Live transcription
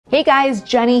Hey guys,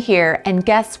 Jenny here, and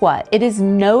guess what? It is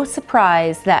no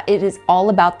surprise that it is all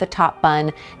about the top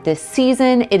bun this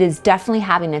season. It is definitely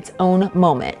having its own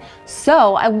moment.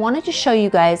 So I wanted to show you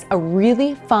guys a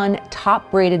really fun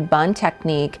top braided bun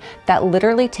technique that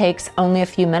literally takes only a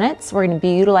few minutes. We're gonna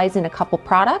be utilizing a couple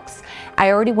products.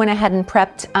 I already went ahead and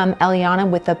prepped Eliana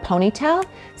with a ponytail,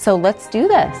 so let's do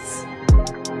this.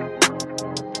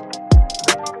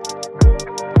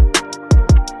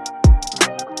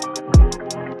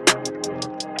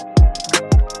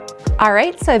 All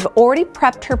right, so I've already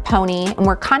prepped her pony and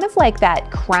we're kind of like that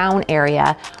crown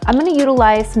area. I'm gonna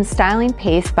utilize some styling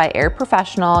paste by Air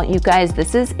Professional. You guys,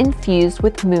 this is infused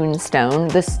with moonstone,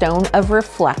 the stone of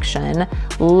reflection.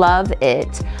 Love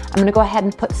it. I'm gonna go ahead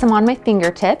and put some on my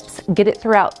fingertips, get it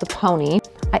throughout the pony.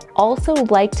 I also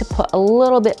like to put a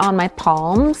little bit on my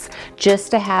palms just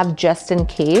to have just in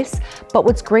case. But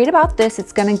what's great about this,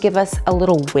 it's gonna give us a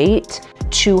little weight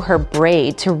to her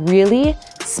braid to really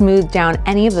smooth down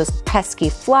any of those pesky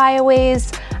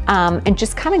flyaways and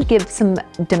just kind of give some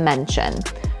dimension.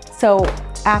 So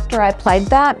after I applied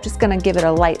that, I'm just gonna give it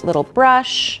a light little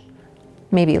brush,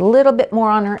 maybe a little bit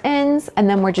more on her ends, and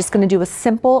then we're just gonna do a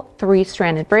simple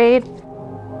 3-stranded braid.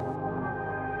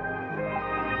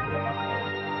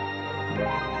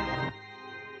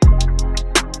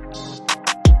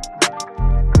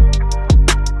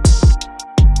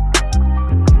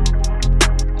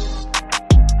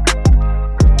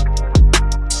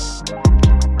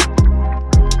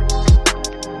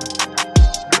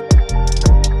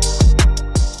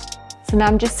 So now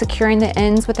I'm just securing the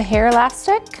ends with a hair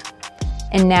elastic.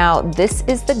 And now this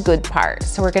is the good part.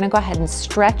 So we're gonna go ahead and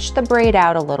stretch the braid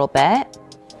out a little bit.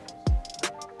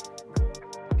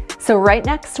 So right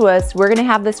next to us, we're gonna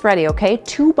have this ready, okay?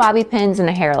 2 bobby pins and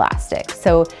a hair elastic.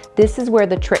 So this is where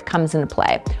the trick comes into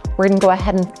play. We're gonna go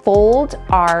ahead and fold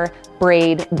our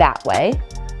braid that way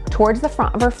towards the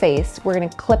front of her face. We're gonna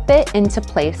clip it into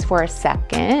place for a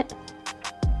second.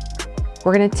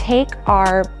 We're gonna take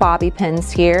our bobby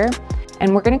pins here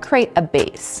and we're gonna create a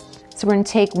base. So we're gonna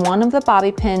take one of the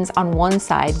bobby pins on one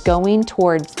side going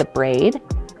towards the braid,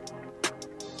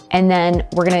 and then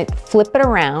we're gonna flip it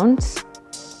around,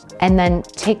 and then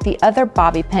take the other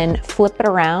bobby pin, flip it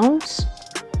around,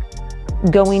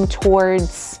 going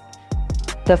towards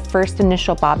the first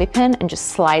initial bobby pin, and just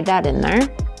slide that in there,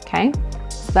 okay?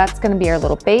 So that's gonna be our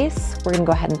little base. We're gonna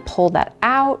go ahead and pull that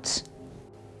out.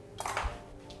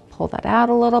 Pull that out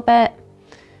a little bit.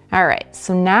 All right,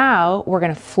 so now we're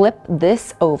gonna flip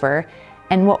this over,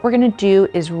 and what we're gonna do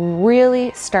is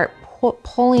really start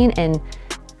pulling in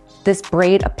this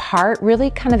braid apart, really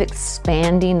kind of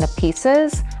expanding the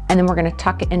pieces, and then we're gonna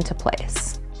tuck it into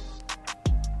place.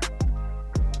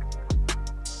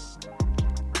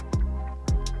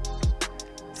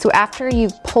 So after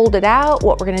you've pulled it out,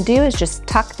 what we're gonna do is just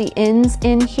tuck the ends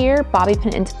in here, bobby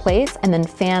pin into place, and then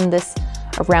fan this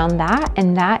around that,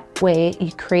 and that way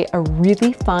you create a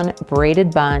really fun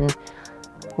braided bun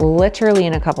literally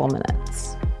in a couple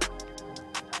minutes.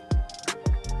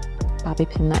 Bobby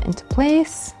pin that into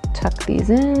place, tuck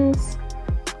these ends.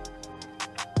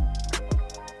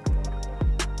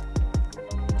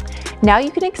 Now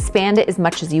you can expand it as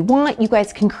much as you want. You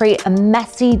guys can create a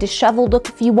messy, disheveled look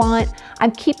if you want. I'm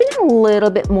keeping it a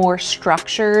little bit more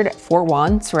structured for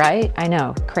once, right? I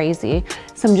know, crazy.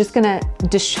 So I'm just gonna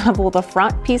dishevel the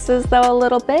front pieces though a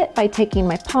little bit by taking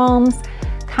my palms,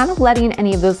 kind of letting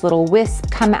any of those little wisps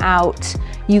come out.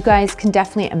 You guys can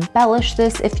definitely embellish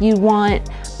this if you want,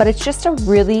 but it's just a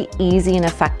really easy and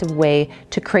effective way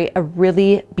to create a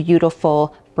really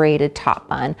beautiful braided top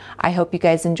bun. I hope you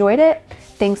guys enjoyed it.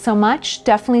 Thanks so much.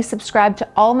 Definitely subscribe to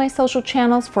all my social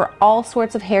channels for all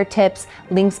sorts of hair tips,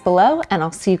 links below, and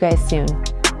I'll see you guys soon.